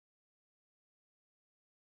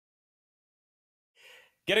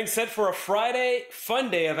Getting set for a Friday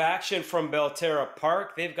fun day of action from Belterra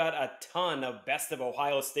Park. They've got a ton of Best of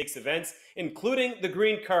Ohio Stakes events, including the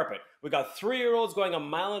green carpet. We got 3-year-olds going a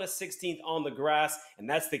mile and a 16th on the grass, and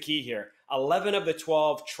that's the key here. 11 of the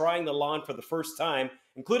 12 trying the lawn for the first time,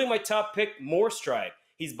 including my top pick, More Stride.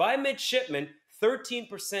 He's by midshipman.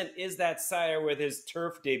 13% is that sire with his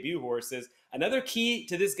turf debut horses. Another key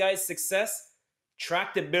to this guy's success: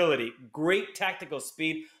 tractability, great tactical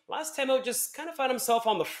speed. Last time out, just kind of found himself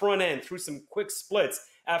on the front end through some quick splits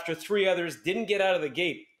after three others didn't get out of the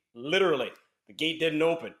gate. Literally, the gate didn't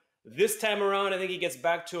open. This time around, I think he gets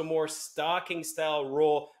back to a more stalking style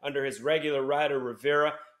role under his regular rider,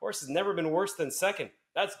 Rivera. Horse has never been worse than second.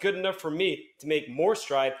 That's good enough for me to make More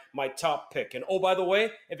Stride my top pick. And oh, by the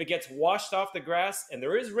way, if it gets washed off the grass and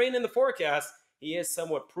there is rain in the forecast, he is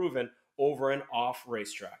somewhat proven over and off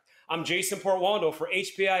racetrack. I'm Jason Portuondo for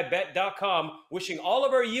HPIBet.com, wishing all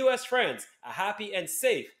of our U.S. friends a happy and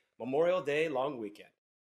safe Memorial Day long weekend.